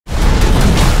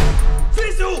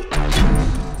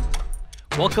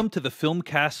Welcome to the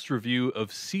Filmcast review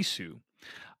of Sisu.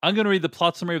 I'm going to read the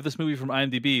plot summary of this movie from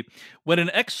IMDb. When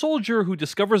an ex-soldier who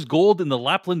discovers gold in the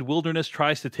Lapland wilderness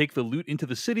tries to take the loot into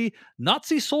the city,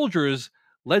 Nazi soldiers,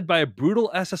 led by a brutal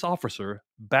SS officer,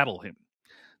 battle him.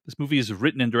 This movie is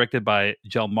written and directed by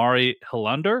Jalmari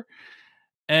Helander,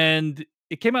 and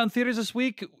it came out in theaters this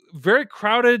week. Very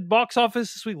crowded box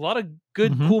office this week. A lot of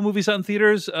good, cool movies out in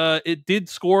theaters. It did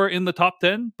score in the top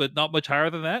 10, but not much higher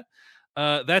than that.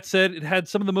 That said, it had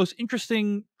some of the most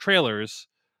interesting trailers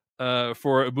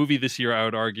for a movie this year, I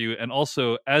would argue. And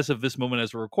also, as of this moment,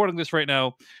 as we're recording this right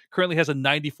now, currently has a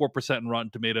 94% in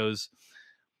Rotten Tomatoes.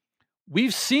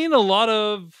 We've seen a lot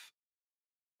of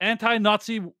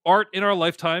anti-Nazi art in our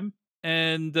lifetime.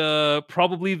 And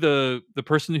probably the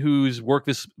person whose work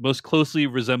this most closely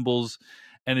resembles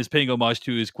and is paying homage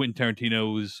to is Quentin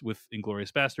Tarantino's with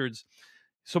Inglourious Bastards.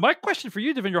 So my question for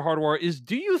you, Devindra Hardwar, is: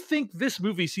 do you think this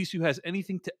movie Sisu has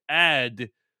anything to add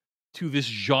to this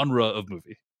genre of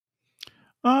movie?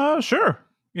 Sure.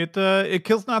 It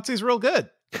kills Nazis real good.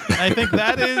 I think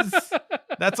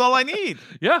that's all I need.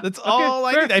 Yeah, that's okay, all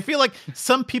I fair. need. I feel like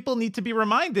some people need to be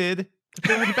reminded that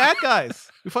they were the bad guys.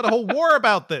 We fought a whole war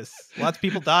about this. Lots of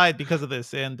people died because of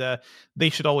this, and they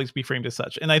should always be framed as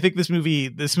such. And I think this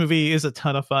movie is a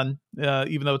ton of fun,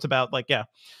 even though it's about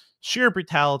sheer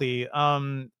brutality.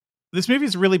 This movie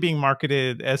is really being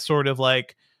marketed as sort of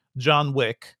like John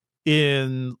Wick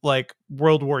in like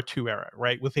World War II era,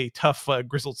 right? With a tough,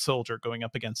 grizzled soldier going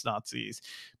up against Nazis.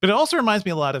 But it also reminds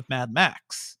me a lot of Mad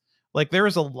Max. Like there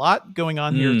is a lot going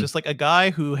on here, just like a guy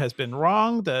who has been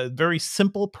wronged, a very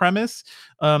simple premise.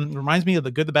 Reminds me of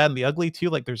The Good, the Bad, and the Ugly too.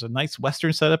 Like there's a nice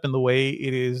Western setup in the way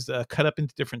it is cut up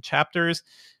into different chapters.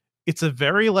 It's a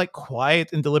very like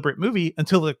quiet and deliberate movie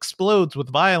until it explodes with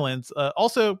violence.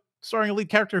 Also starring a lead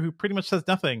character who pretty much says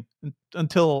nothing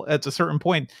until at a certain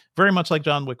point, very much like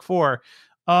John Wick 4.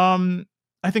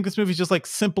 I think this movie's just like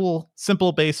simple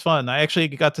base fun. I actually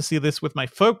got to see this with my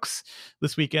folks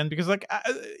this weekend because like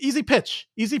easy pitch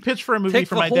for a movie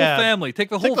for my dad. Take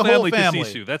the whole family to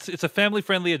Sisu. It's a family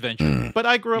friendly adventure. But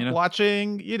I grew up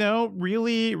watching,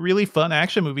 really, really fun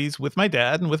action movies with my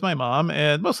dad and with my mom,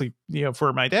 and mostly,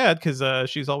 for my dad because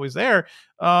she's always there.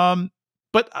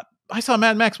 But I saw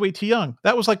Mad Max way too young.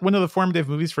 That was like one of the formative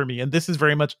movies for me, and this is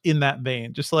very much in that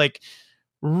vein. Just like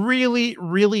really,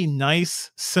 really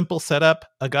nice, simple setup.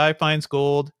 A guy finds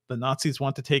gold, the Nazis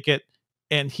want to take it,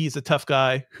 and he's a tough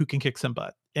guy who can kick some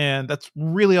butt. And that's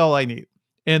really all I need.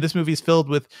 And this movie is filled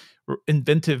with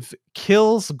inventive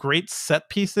kills, great set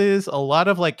pieces, a lot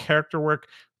of like character work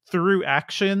through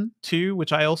action too,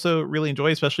 which I also really enjoy,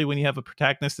 especially when you have a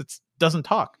protagonist that doesn't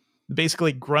talk,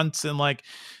 basically grunts, and like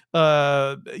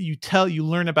you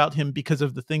learn about him because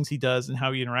of the things he does and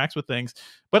how he interacts with things.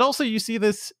 But also you see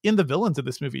this in the villains of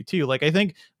this movie too. Like I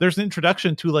think there's an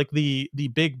introduction to like the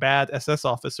big bad SS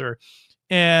officer,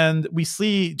 and we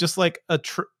see just like a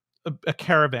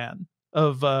caravan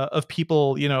of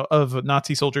people, of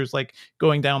Nazi soldiers like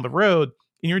going down the road,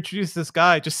 and you're introduced to this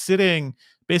guy just sitting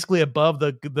basically above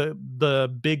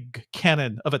the big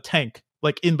cannon of a tank,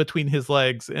 like in between his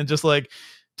legs, and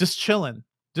just chilling.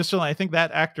 I think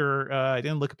that actor, I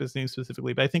didn't look up his name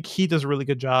specifically, but I think he does a really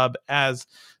good job as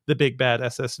the big bad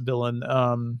SS villain.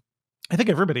 I think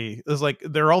everybody is like,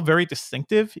 they're all very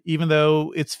distinctive, even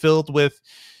though it's filled with,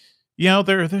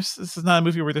 this is not a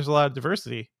movie where there's a lot of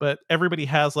diversity, but everybody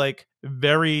has like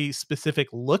very specific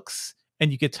looks,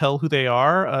 and you could tell who they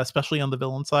are, especially on the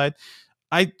villain side.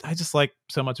 I just like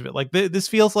so much of it. Like this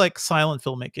feels like silent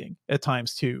filmmaking at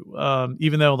times too.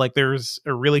 Even though like there's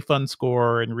a really fun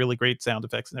score and really great sound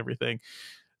effects and everything,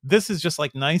 this is just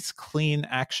like nice, clean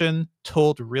action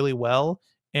told really well.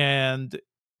 And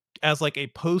as like a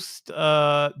post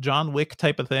John Wick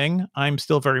type of thing, I'm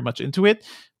still very much into it.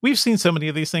 We've seen so many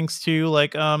of these things too.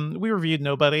 Like we reviewed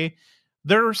Nobody.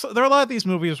 There are a lot of these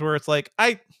movies where it's like,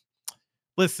 I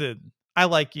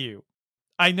like you.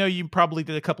 I know you probably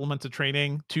did a couple of months of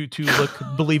training to look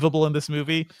believable in this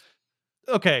movie.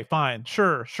 Okay, fine.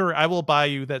 Sure. I will buy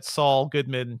you that Saul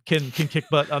Goodman can kick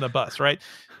butt on a bus, right?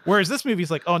 Whereas this movie's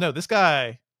like, oh no, this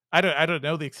guy, I don't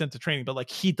know the extent of training, but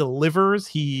like he delivers.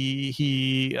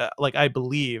 He like I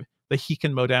believe that he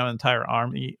can mow down an entire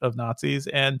army of Nazis,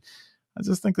 and I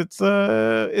just think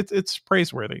it's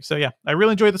praiseworthy. So yeah, I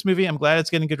really enjoyed this movie. I'm glad it's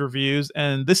getting good reviews,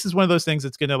 and this is one of those things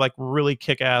that's going to like really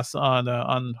kick ass on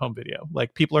home video.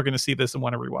 Like people are going to see this and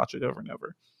want to rewatch it over and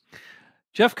over.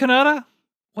 Jeff Kanata,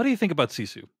 what do you think about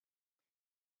Sisu?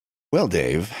 Well,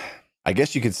 Dave, I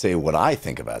guess you could say what I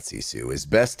think about Sisu is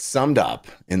best summed up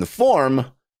in the form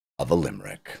of a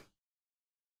limerick.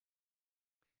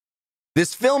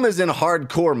 This film is in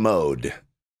hardcore mode.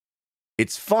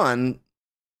 It's fun,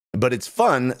 but its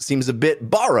fun seems a bit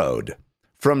borrowed.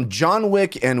 From John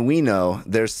Wick and We Know,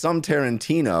 there's some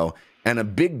Tarantino and a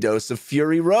big dose of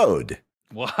Fury Road.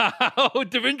 Wow,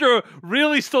 Devindra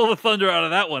really stole the thunder out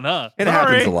of that one, huh? It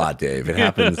happens a lot, Dave. It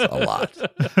happens a lot.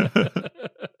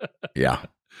 Yeah.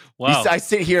 Wow. I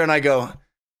sit here and I go, I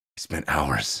spent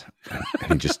hours.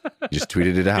 And he just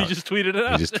tweeted it out. He just tweeted it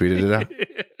out. He just tweeted it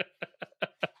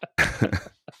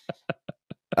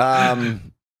out.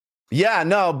 Yeah,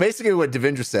 no, basically what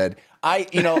Devindra said. I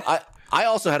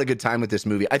also had a good time with this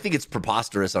movie. I think it's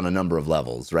preposterous on a number of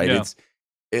levels, right? Yeah.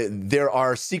 There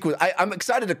are I'm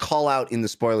excited to call out in the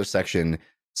spoiler section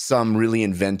some really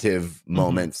inventive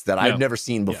moments that I've never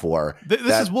seen before. This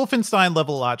is Wolfenstein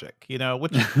level logic,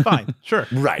 which is fine. Sure.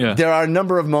 Right. Yeah. There are a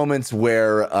number of moments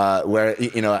where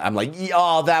I'm like,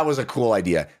 oh, that was a cool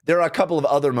idea. There are a couple of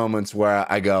other moments where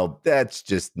I go, that's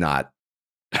just not.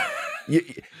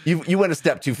 You went a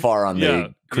step too far on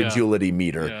the credulity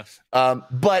meter. Yeah.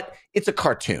 But it's a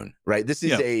cartoon, right? This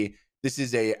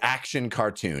is a action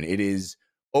cartoon. It is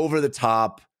over the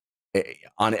top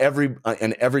on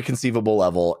every conceivable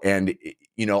level, and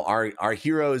our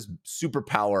hero's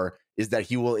superpower is that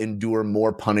he will endure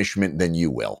more punishment than you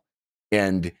will,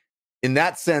 and in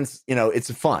that sense,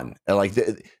 it's fun. Like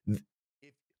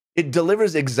it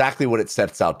delivers exactly what it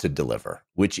sets out to deliver,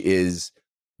 which is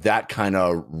that kind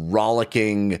of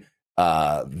rollicking,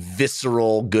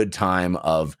 visceral good time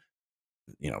of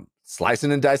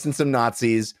slicing and dicing some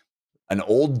Nazis, an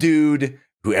old dude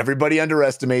who everybody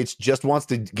underestimates, just wants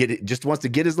to get his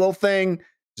little thing,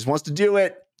 just wants to do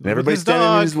it, and everybody's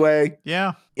standing in his way.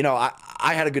 Yeah.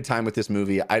 I had a good time with this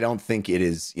movie. I don't think it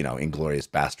is, Inglourious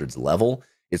Basterds level.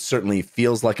 It certainly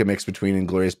feels like a mix between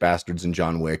Inglourious Basterds and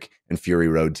John Wick and Fury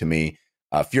Road to me.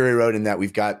 Fury Road in that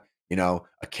we've got, a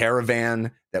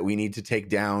caravan that we need to take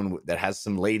down that has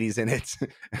some ladies in it.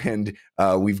 And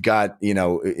we've got,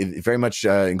 very much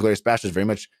Inglourious Basterds, very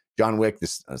much John Wick,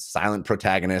 this silent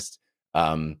protagonist.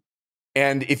 And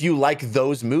if you like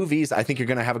those movies, I think you're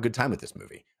going to have a good time with this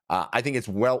movie. I think it's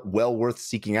well worth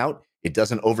seeking out. It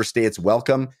doesn't overstay its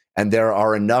welcome. And there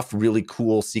are enough really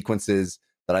cool sequences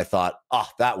that I thought,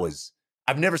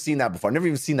 I've never seen that before. I've never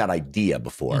even seen that idea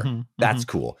before. That's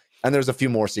cool. And there's a few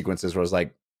more sequences where I was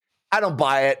like, I don't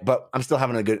buy it, but I'm still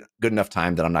having a good enough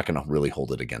time that I'm not going to really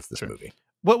hold it against this movie.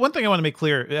 Well, one thing I want to make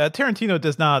clear, Tarantino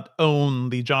does not own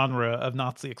the genre of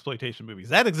Nazi exploitation movies.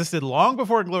 That existed long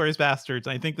before Inglourious Basterds.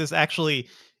 I think this actually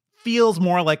feels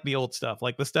more like the old stuff,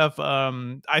 like the stuff,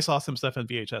 I saw some stuff in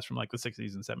VHS from like the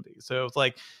 60s and 70s. So it's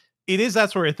like, it is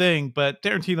that sort of thing, but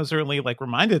Tarantino certainly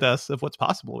reminded us of what's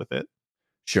possible with it.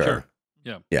 Sure.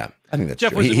 Yeah. Yeah. I think that's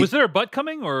Jeff, true. was there a but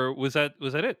coming, or was that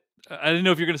it? I didn't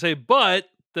know if you're going to say but.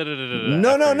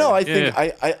 No. I think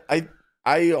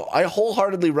I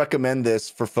wholeheartedly recommend this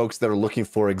for folks that are looking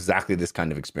for exactly this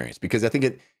kind of experience, because I think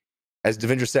it, as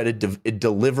Devindra said, it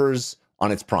delivers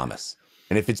on its promise.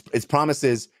 And if its promise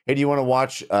is, hey, do you want to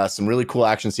watch some really cool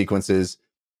action sequences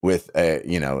with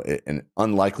an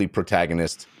unlikely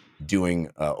protagonist doing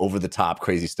over the top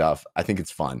crazy stuff? I think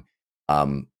it's fun.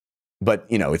 But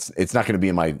it's not going to be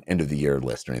in my end of the year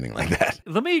list or anything like that.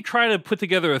 Let me try to put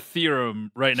together a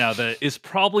theorem right now that is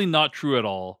probably not true at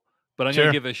all, but I'm going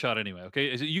to give it a shot anyway.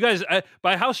 Okay, you guys,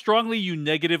 by how strongly you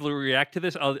negatively react to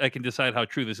this, I can decide how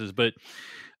true this is. But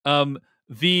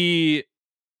the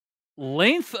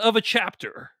length of a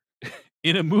chapter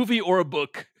in a movie or a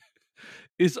book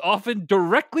is often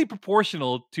directly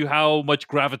proportional to how much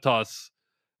gravitas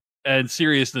and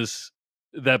seriousness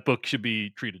that book should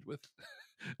be treated with.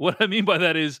 What I mean by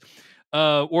that is,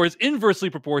 or it's inversely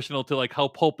proportional to how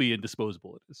pulpy and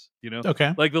disposable it is.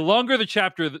 Okay. Like the longer the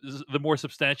chapter, the more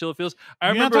substantial it feels.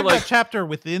 You're not talking about chapter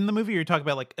within the movie, or you're talking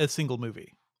about a single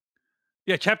movie.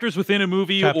 Yeah, chapters within a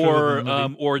movie,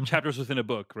 or chapters within a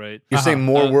book, right? You're saying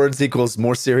more words equals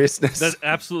more seriousness? That's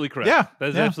absolutely correct. Yeah,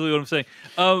 that's absolutely what I'm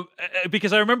saying.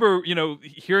 Because I remember,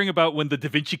 hearing about when the Da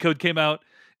Vinci Code came out.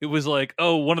 It was like,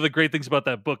 one of the great things about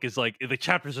that book is the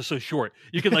chapters are so short.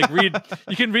 You can read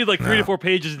 3 to 4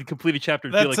 pages and complete a chapter.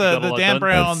 And That's feel like the Dan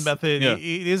Brown method. Yeah.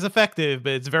 It is effective,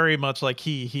 but it's very much like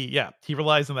he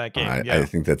relies on that game. I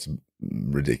think that's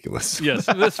ridiculous. Yes,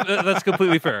 that's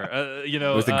completely fair.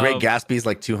 Was the Great Gatsby's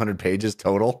 200 pages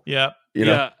total? Yeah.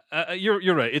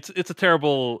 You're right. It's a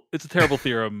terrible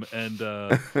theorem, and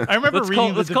I remember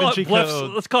reading the Da Vinci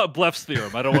Code. Let's call it Bleff's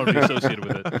theorem. I don't want to be associated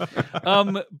with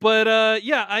it. But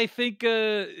I think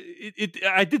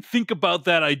I did think about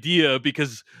that idea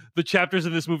because the chapters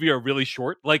in this movie are really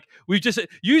short.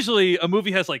 Usually a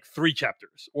movie has 3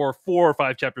 chapters or 4 or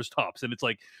 5 chapters tops, and it's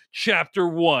chapter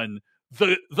 1.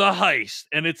 the heist,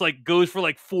 and it's like goes for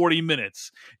like 40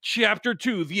 minutes. Chapter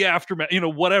 2, the aftermath,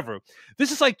 whatever.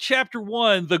 This is like chapter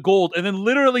 1, the gold, and then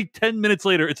literally 10 minutes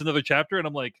later, it's another chapter, and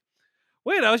I'm like,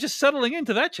 wait, I was just settling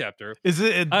into that chapter. Is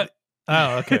it?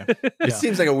 Oh, okay. It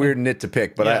seems like a weird nit to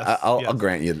pick, but Yes, I'll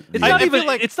grant you. It's not even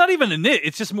like it's not even a nit.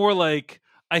 It's just more like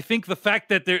I think the fact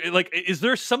that is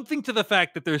there something to the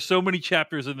fact that there's so many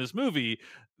chapters in this movie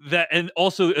that, and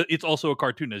also it's also a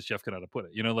cartoon, as Jeff Canada put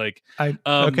it.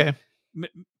 Okay.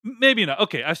 Maybe not.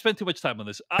 Okay, I've spent too much time on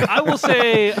this. I will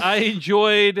say I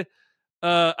enjoyed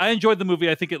the movie.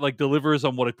 I think it like delivers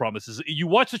on what it promises. You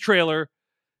watch the trailer,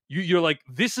 you're like,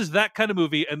 this is that kind of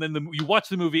movie, and then you watch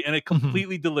the movie, and it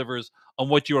completely delivers on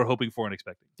what you are hoping for and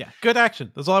expecting. Yeah, good action.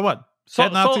 That's all I want.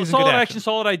 Solid action,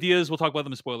 solid ideas. We'll talk about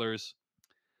them as spoilers.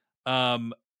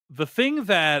 The thing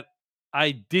that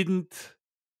I didn't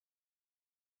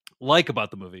like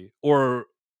about the movie, or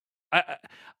I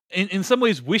in some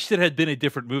ways wished it had been a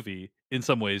different movie in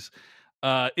some ways,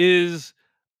 is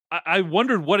I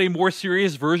wondered what a more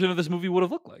serious version of this movie would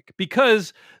have looked like,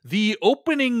 because the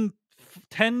opening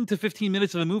 10 to 15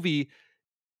 minutes of the movie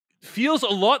feels a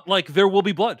lot like There Will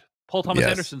Be Blood. Paul Thomas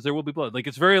Anderson's There Will Be Blood. Like,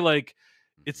 it's very like,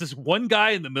 it's this one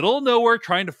guy in the middle of nowhere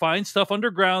trying to find stuff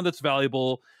underground that's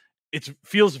valuable. It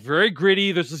feels very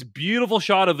gritty. There's this beautiful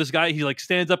shot of this guy. He like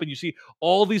stands up and you see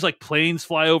all these like planes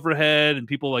fly overhead and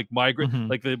people like migrate,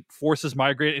 like the forces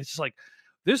migrate. It's just like,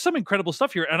 there's some incredible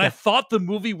stuff here. And I thought the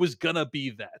movie was gonna be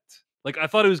that. Like, I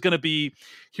thought it was gonna be,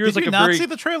 here's did like you a not very... see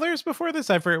the trailers before this?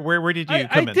 where did you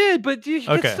come in? I did, but you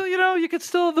could still, you could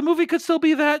still, the movie could still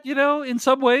be that, in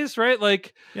some ways, right?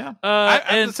 Like,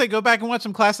 I would say go back and watch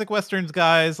some classic Westerns,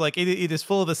 guys. Like, it is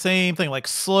full of the same thing, like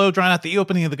slow, drawn out, the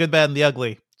opening of The Good, Bad, and the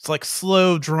Ugly. It's like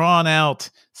slow, drawn out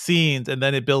scenes, and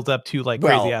then it builds up to like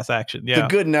crazy ass action. Yeah, The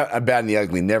Good, Bad, and the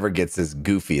Ugly never gets as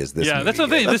goofy as this. Yeah, that's the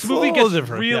thing. This movie gets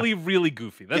really, really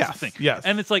goofy. That's the thing. Yes,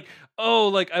 and it's like, oh,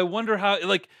 like I wonder how,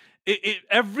 like,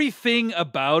 everything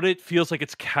about it feels like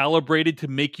it's calibrated to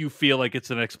make you feel like it's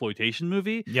an exploitation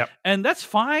movie. Yep, and that's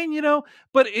fine,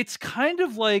 But it's kind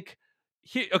of like,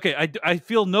 I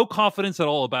feel no confidence at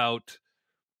all about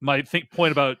my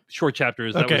point about short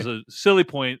chapters. That was a silly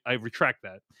point. I retract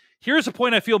that. Here's a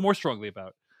point I feel more strongly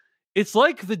about. It's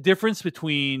like the difference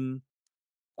between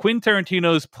Quentin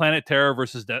Tarantino's Planet Terror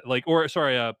versus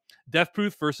Death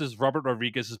Proof versus Robert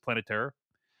Rodriguez's Planet Terror.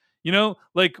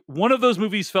 Like, one of those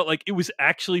movies felt like it was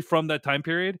actually from that time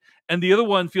period, and the other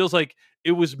one feels like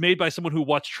it was made by someone who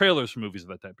watched trailers for movies of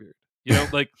that time period.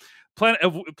 Like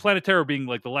Planet Terror being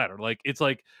like the latter. Like, it's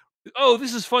like, oh,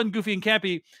 this is fun, goofy, and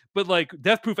campy, but like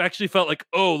Death Proof actually felt like,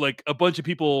 oh, like a bunch of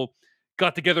people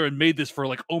got together and made this for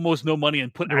like almost no money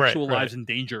and put actual lives in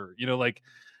danger.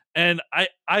 And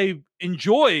I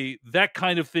enjoy that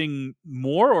kind of thing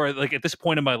more, or like at this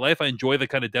point in my life, I enjoy the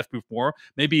kind of Death Proof more.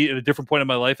 Maybe at a different point in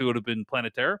my life, it would have been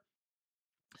Planet Terror.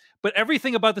 But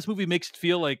everything about this movie makes it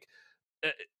feel like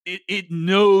it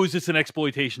knows it's an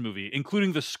exploitation movie,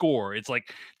 including the score. It's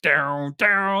like down,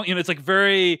 down, it's like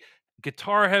very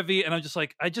guitar heavy. And I'm just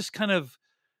like, at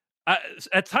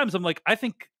times I'm like, I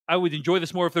think I would enjoy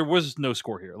this more if there was no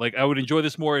score here. Like, I would enjoy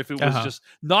this more if it was just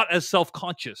not as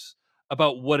self-conscious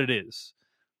about what it is.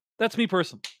 That's me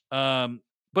personally.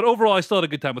 But overall, I still had a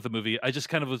good time with the movie. I just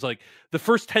kind of was like, the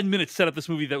first 10 minutes set up this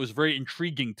movie that was very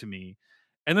intriguing to me.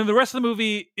 And then the rest of the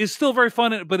movie is still very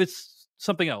fun, but it's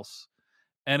something else.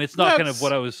 And it's not kind of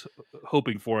what I was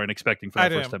hoping for and expecting for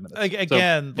that first 10 minutes.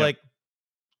 Again, like,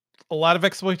 a lot of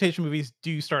exploitation movies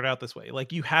do start out this way.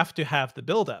 Like, you have to have the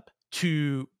buildup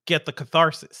to get the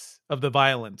catharsis of the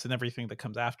violence and everything that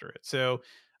comes after it. So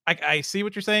I see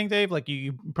what you're saying, Dave. Like,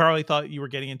 you probably thought you were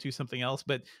getting into something else,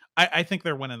 but I think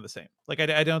they're one and the same. Like,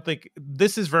 I don't think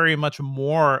this is very much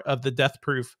more of the Death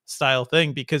Proof style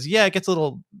thing, because it gets a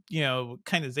little,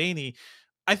 kind of zany.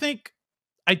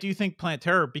 I do think Planet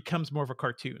Terror becomes more of a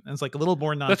cartoon, and it's like a little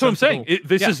more nonsensical. That's what I'm saying.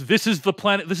 This is the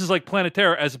planet. This is like Planet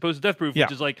Terror as opposed to Death Proof,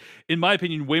 which is like, in my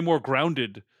opinion, way more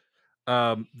grounded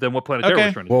than what Planet Terror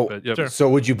was trying to do. But, So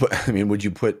would you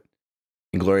put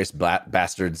Inglourious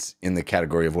Bastards in the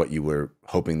category of what you were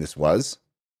hoping this was?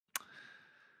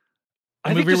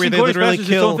 I think where they literally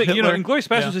kill Hitler. Inglourious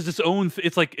Bastards is its own.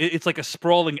 It's like a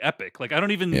sprawling epic. Like, I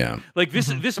don't even like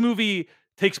this. This movie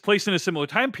takes place in a similar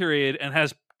time period and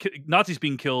has Nazis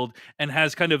being killed and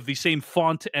has kind of the same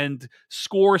font and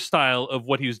score style of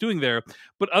what he was doing there.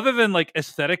 But other than like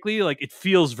aesthetically, like, it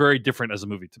feels very different as a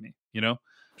movie to me.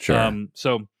 Sure.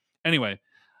 So anyway.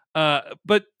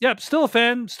 But yeah, still a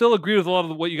fan, still agree with a lot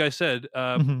of what you guys said.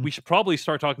 We should probably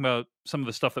start talking about some of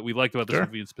the stuff that we liked about this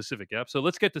movie in specific. Yeah. So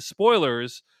let's get to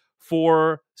spoilers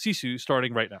for Sisu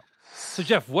starting right now. So,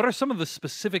 Jeff, what are some of the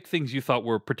specific things you thought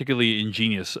were particularly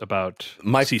ingenious about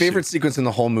My Sisu? favorite sequence in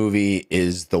the whole movie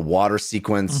is the water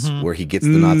sequence where he gets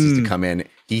the Nazis to come in.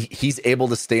 He's able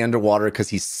to stay underwater because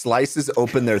he slices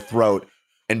open their throat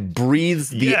and breathes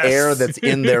the air that's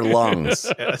in their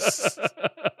lungs. Yes.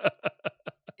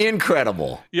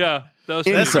 Incredible. Yeah, that was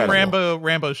That's some Incredible.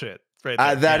 Rambo shit. Right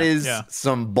there. That is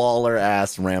some baller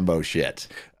ass Rambo shit.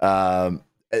 I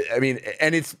mean,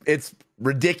 and it's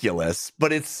ridiculous,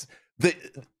 but it's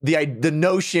the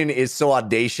notion is so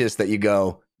audacious that you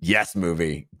go, yes,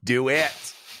 movie, do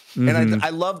it. And I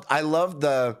love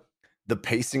the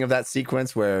pacing of that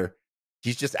sequence where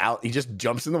he's just out, he just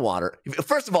jumps in the water.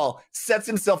 First of all, sets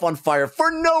himself on fire for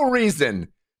no reason.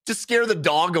 To scare the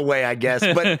dog away, I guess,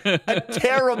 but a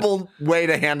terrible way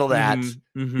to handle that,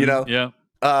 you know? Yeah.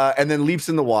 And then leaps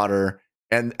in the water.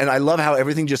 And I love how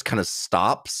everything just kind of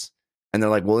stops. And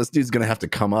they're like, well, this dude's going to have to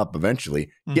come up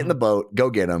eventually. Get in the boat, go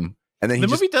get him. And then the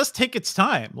movie does take its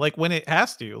time, like when it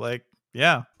has to. Like,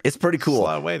 yeah. It's pretty cool. It's a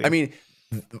lot of waiting. I mean,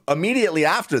 immediately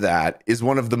after that is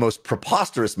one of the most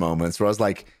preposterous moments where I was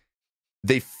like,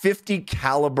 the 50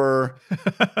 caliber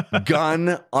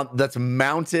gun that's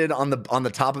mounted on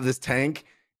the top of this tank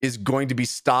is going to be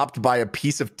stopped by a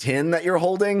piece of tin that you're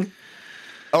holding.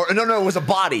 Or no, it was a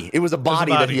body. It was a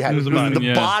body that he had.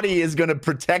 The body is going to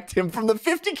protect him from the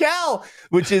 50 cal,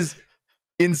 which is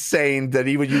insane that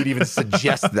you'd even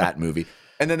suggest that movie.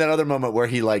 And then that other moment where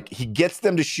he gets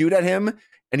them to shoot at him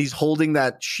and he's holding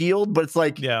that shield, but it's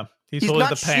like, he's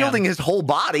not shielding his whole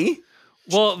body.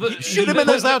 Well, shoot him in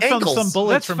those out ankles. some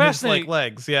bullets from his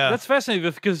legs. Yeah, that's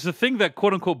fascinating because the thing that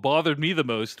quote unquote bothered me the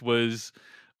most was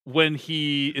when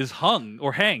he is hung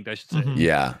or hanged, I should say.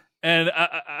 Yeah, and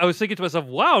I was thinking to myself,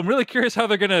 "Wow, I'm really curious how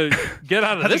they're gonna get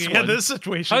out of this one. This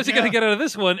situation. How is he gonna get out of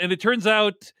this one?" And it turns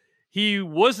out he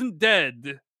wasn't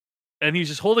dead. And he's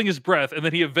just holding his breath, and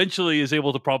then he eventually is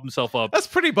able to prop himself up. That's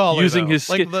pretty baller, using though. his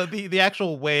skin. Like the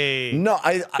actual way. No,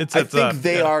 I think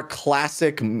they are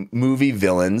classic movie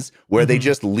villains where they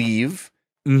just leave,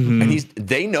 and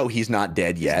they know he's not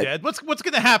dead yet. He's dead. What's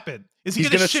going to happen? Is he He's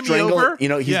going to shimmy over? You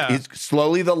know, he's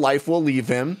slowly the life will leave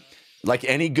him. Like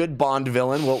any good Bond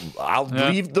villain, well, I'll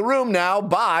leave the room now.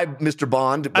 Bye, Mr.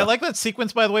 Bond. I like that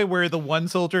sequence, by the way, where the one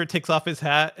soldier takes off his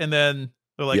hat and then.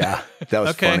 They're like, yeah, that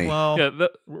was funny. Well,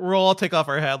 we'll all take off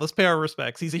our hat. Let's pay our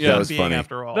respects. He's a human being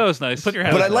after all. That was nice. Put your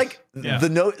hat. But I like the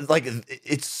note. Like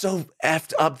it's so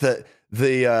effed up the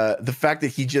fact that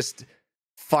he just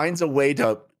finds a way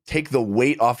to take the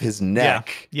weight off his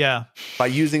neck. Yeah. By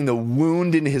using the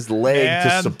wound in his leg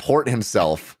to support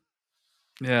himself.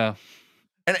 Yeah.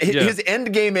 And his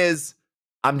end game is,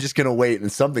 I'm just gonna wait,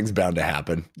 and something's bound to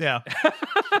happen. Yeah.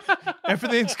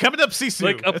 Everything's coming up, Sisu.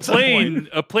 Like a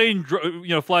plane,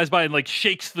 flies by and like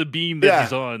shakes the beam that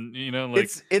he's on. You know, like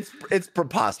it's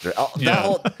preposterous.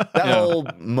 That whole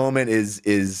moment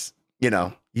is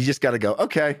you just got to go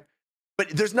okay. But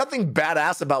there's nothing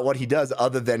badass about what he does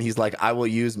other than he's like, I will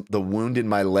use the wound in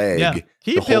my leg. Yeah,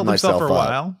 he hold himself for a up.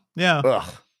 while. Yeah.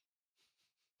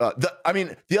 Ugh.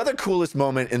 The other coolest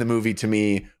moment in the movie to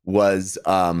me was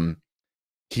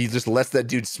he just lets that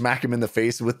dude smack him in the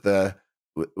face with the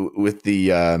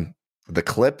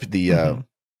clip,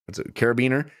 what's it,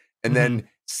 carabiner, and then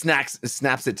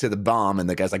snaps it to the bomb, and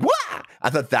the guy's like, "Wah!" I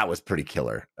thought that was pretty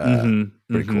killer,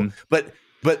 pretty cool. But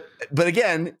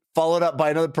again, followed up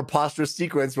by another preposterous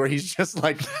sequence where he's just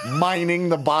like mining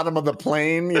the bottom of the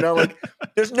plane. You know, like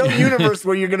there's no universe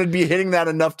where you're going to be hitting that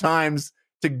enough times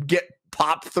to get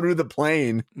popped through the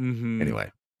plane.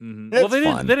 Anyway. Well, they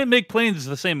didn't make planes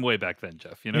the same way back then,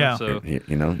 Jeff. You know, Yeah. so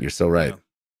you're so right.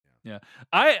 Yeah.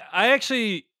 I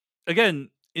actually, again,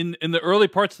 in the early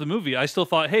parts of the movie, I still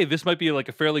thought, hey, this might be like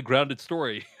a fairly grounded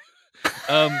story.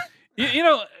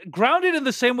 Grounded in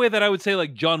the same way that I would say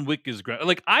like John Wick is grounded.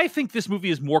 Like I think this movie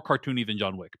is more cartoony than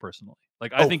John Wick, personally.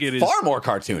 Like I think it is far more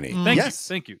cartoony.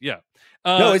 Thank you. Yeah.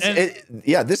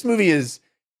 This movie is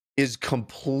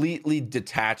completely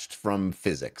detached from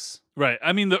physics. Right.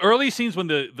 I mean, the early scenes when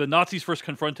the Nazis first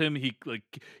confront him, he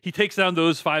takes down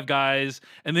those 5 guys,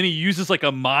 and then he uses like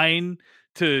a mine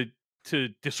to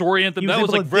disorient them. That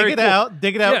was like very cool.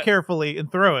 Dig it out carefully,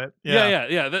 and throw it.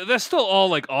 Yeah. That's still all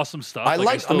like awesome stuff.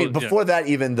 Before that,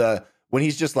 even when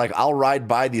he's just like, I'll ride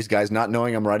by these guys, not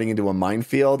knowing I'm riding into a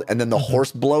minefield, and then the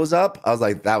horse blows up. I was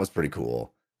like, that was pretty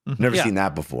cool. Never seen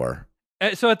that before.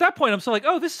 And so at that point, I'm still like,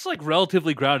 oh, this is like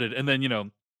relatively grounded. And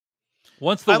then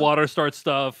once the water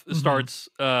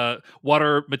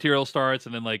water material starts,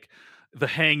 and then like the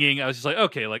hanging, I was just like,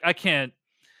 okay, like I can't,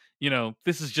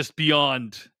 this is just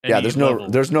beyond. There's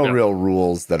no real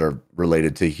rules that are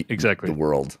related to the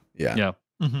world. Yeah. Yeah.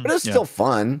 But it's still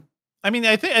fun. I mean,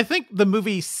 I think the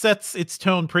movie sets its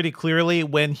tone pretty clearly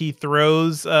when he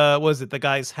throws was it the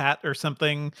guy's hat or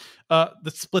something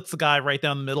that splits the guy right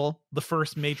down the middle. The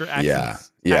first major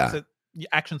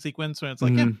action sequence when it's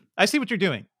like, yeah, I see what you're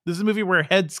doing. This is a movie where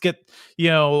heads get,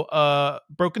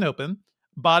 broken open,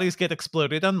 bodies get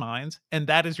exploded on mines, and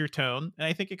that is your tone. And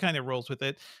I think it kind of rolls with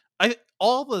it.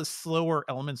 All the slower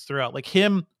elements throughout, like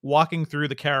him walking through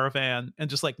the caravan and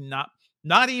just like not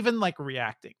even like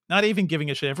reacting, not even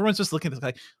giving a shit. Everyone's just looking at this guy.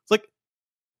 It's like,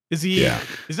 is he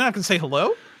not going to say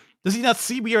hello? Does he not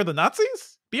see we are the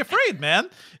Nazis? Be afraid, man.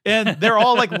 And they're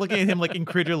all like looking at him like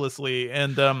incredulously.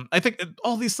 And I think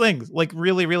all these things like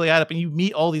really, really add up. And you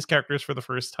meet all these characters for the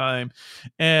first time.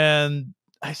 And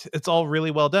it's all really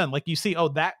well done. Like you see,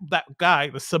 that guy,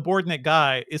 the subordinate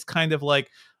guy, is kind of like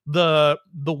the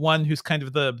one who's kind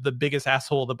of the biggest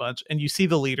asshole of the bunch, and you see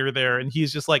the leader there, and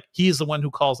he's just like, he's the one who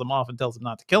calls him off and tells him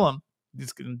not to kill him.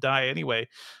 He's gonna die anyway.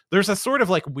 There's a sort of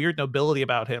like weird nobility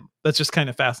about him that's just kind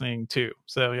of fascinating too.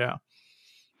 So yeah,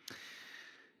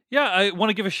 I want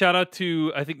to give a shout out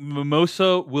to, I think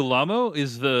Mimosa Willamo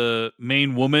is the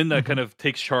main woman that kind of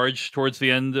takes charge towards the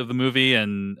end of the movie,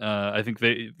 and I think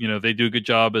they do a good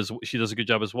job, she does a good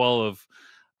job as well of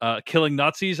killing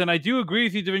Nazis. And I do agree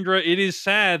with you, Devindra. It is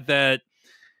sad that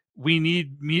we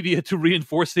need media to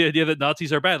reinforce the idea that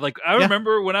Nazis are bad. Like, I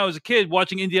remember when I was a kid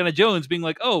watching Indiana Jones being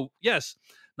like, oh, yes,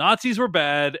 Nazis were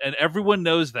bad, and everyone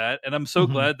knows that. And I'm so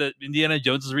glad that Indiana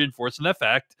Jones is reinforcing that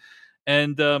fact.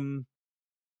 And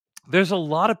there's a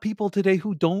lot of people today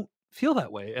who don't feel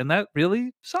that way, and that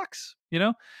really sucks,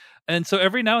 And so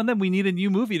every now and then we need a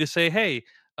new movie to say, hey,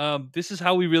 this is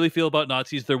how we really feel about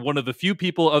Nazis. They're one of the few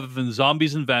people other than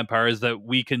zombies and vampires that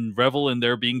we can revel in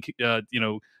their being,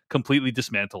 completely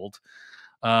dismantled.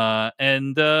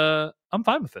 And I'm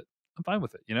fine with it.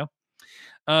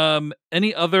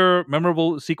 Any other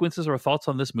memorable sequences or thoughts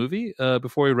on this movie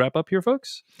before we wrap up here,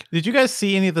 folks? Did you guys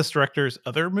see any of this director's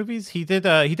other movies? He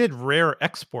did Rare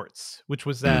Exports, which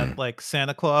was that like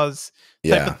Santa Claus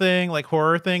type of thing, like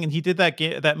horror thing, and he did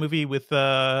that movie with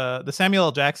the Samuel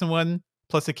L. Jackson one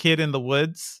plus A Kid in the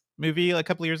Woods movie like a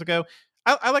couple of years ago.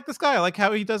 I like this guy. I like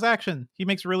how he does action. He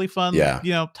makes really fun,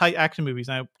 tight action movies.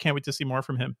 And I can't wait to see more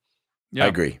from him. Yeah. I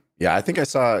agree. Yeah, I think I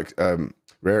saw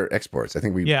Rare Exports. I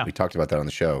think we talked about that on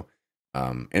the show.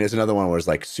 And it's another one where it's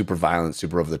like super violent,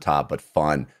 super over the top, but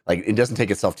fun. Like, it doesn't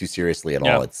take itself too seriously at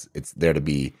all. It's there to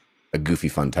be a goofy,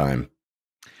 fun time.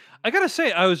 I gotta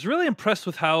say, I was really impressed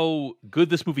with how good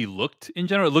this movie looked in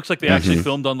general. It looks like they actually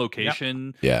filmed on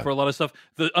location for a lot of stuff.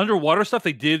 The underwater stuff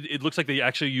they did, it looks like they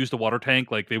actually used a water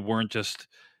tank. Like they didn't just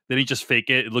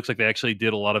fake it. It looks like they actually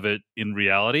did a lot of it in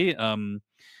reality.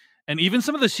 And even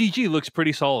some of the CG looks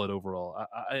pretty solid overall.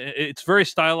 It's very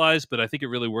stylized, but I think it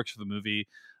really works for the movie.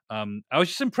 I was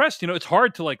just impressed. It's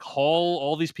hard to like haul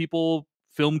all these people,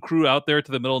 film crew out there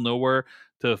to the middle of nowhere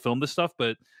to film this stuff,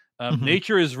 but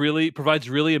nature provides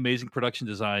really amazing production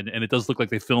design, and it does look like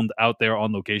they filmed out there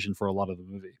on location for a lot of the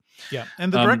movie. Yeah,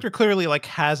 and the director clearly like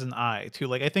has an eye too.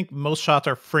 Like I think most shots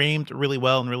are framed really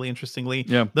well and really interestingly.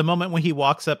 Yeah. The moment when he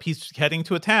walks up, he's heading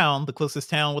to a town, the closest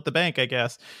town with the bank, I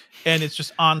guess, and it's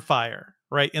just on fire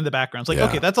right in the background. It's like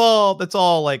okay, that's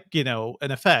all like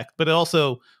an effect, but it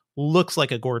also looks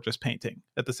like a gorgeous painting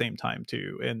at the same time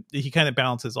too, and he kind of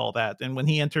balances all that. And when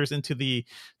he enters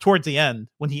towards the end,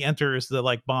 when he enters the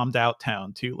like bombed out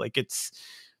town too, like it's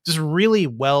just really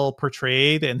well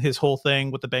portrayed, and his whole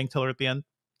thing with the bank teller at the end,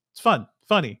 it's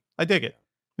funny. I dig it.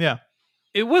 Yeah,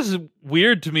 it was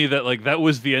weird to me that like that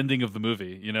was the ending of the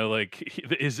movie,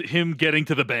 is him getting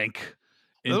to the bank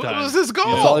in time. That was his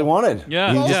goal. That's all he wanted.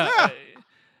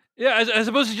 Yeah, as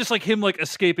opposed to just like him like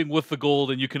escaping with the gold,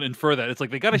 and you can infer that. It's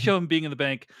like they got to show him being in the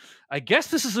bank. I guess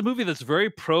this is a movie that's very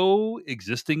pro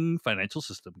existing financial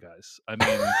system, guys. I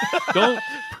mean, don't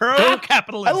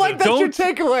capitalism. I like that's your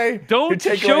takeaway. Don't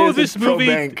show this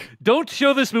movie. Don't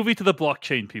show this movie to the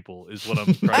blockchain people. Is what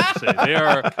I'm trying to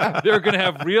say. They're going to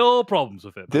have real problems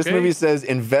with it. This movie says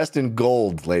invest in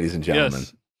gold, ladies and gentlemen.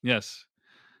 Yes.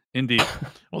 Indeed.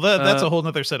 Well, that's a whole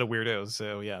nother set of weirdos.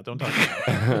 So yeah, don't talk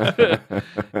about it.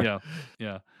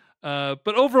 Yeah.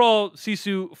 But overall,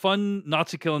 Sisu, fun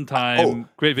Nazi killing time.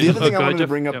 Great video. The other thing I wanted to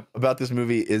bring up about this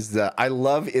movie is that I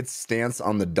love its stance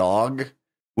on the dog,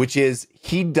 which is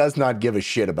he does not give a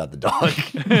shit about the dog.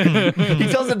 He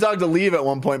tells the dog to leave at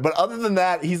one point, but other than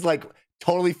that, he's like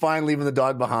totally fine leaving the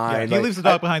dog behind. Yeah, he leaves the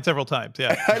dog behind several times.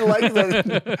 Yeah. I like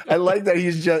that. I like that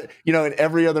he's just, in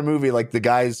every other movie, like the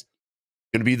guy's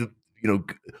gonna be we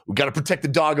got to protect the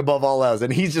dog above all else,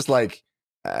 and he's just like,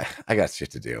 I got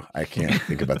shit to do. I can't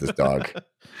think about this dog.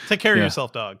 Take care of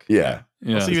yourself, dog. Yeah.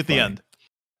 We'll see you at the end.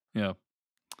 Yeah.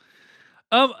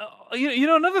 you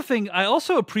know, another thing I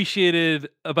also appreciated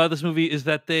about this movie is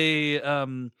that they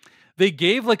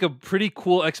gave like a pretty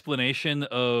cool explanation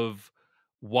of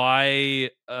why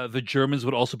the Germans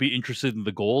would also be interested in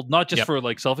the gold, not just for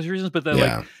like selfish reasons, but that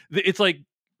like it's like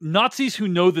Nazis who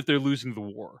know that they're losing the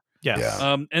war. Yes.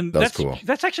 And that's cool.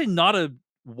 That's actually not a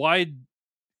wide,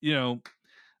 you know,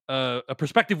 a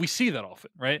perspective we see that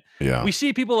often, right? Yeah. We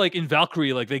see people like in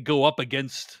Valkyrie, like they go up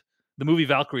against the movie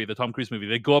Valkyrie, the Tom Cruise movie.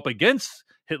 They go up against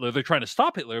Hitler. They're trying to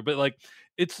stop Hitler, but like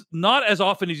it's not as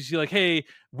often as you see like, hey,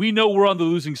 we know we're on the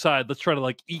losing side. Let's try to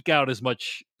like eke out as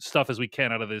much stuff as we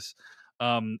can out of this.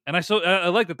 And I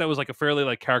like that was like a fairly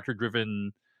like character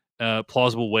driven,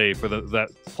 plausible way for that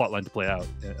plot line to play out.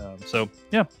 So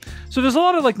yeah, so there's a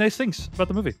lot of like nice things about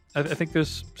the movie. I think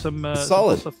there's some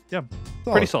solid some cool stuff. Yeah,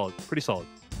 pretty solid,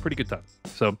 pretty good time.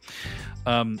 So,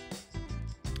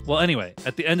 well, anyway,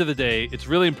 at the end of the day, it's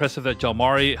really impressive that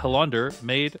Jalmari Helander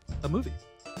made a movie.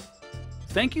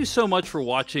 Thank you so much for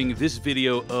watching this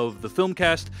video of the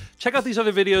Filmcast. Check out these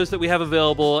other videos that we have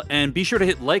available, and be sure to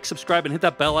hit like, subscribe, and hit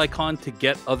that bell icon to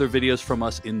get other videos from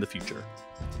us in the future.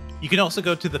 You can also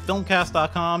go to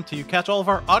thefilmcast.com to catch all of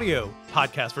our audio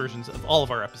podcast versions of all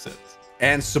of our episodes.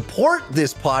 And support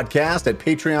this podcast at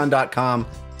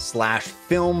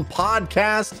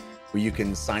patreon.com/filmpodcast, where you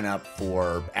can sign up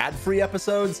for ad-free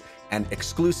episodes and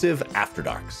exclusive After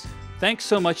Darks. Thanks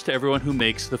so much to everyone who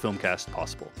makes the Filmcast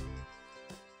possible.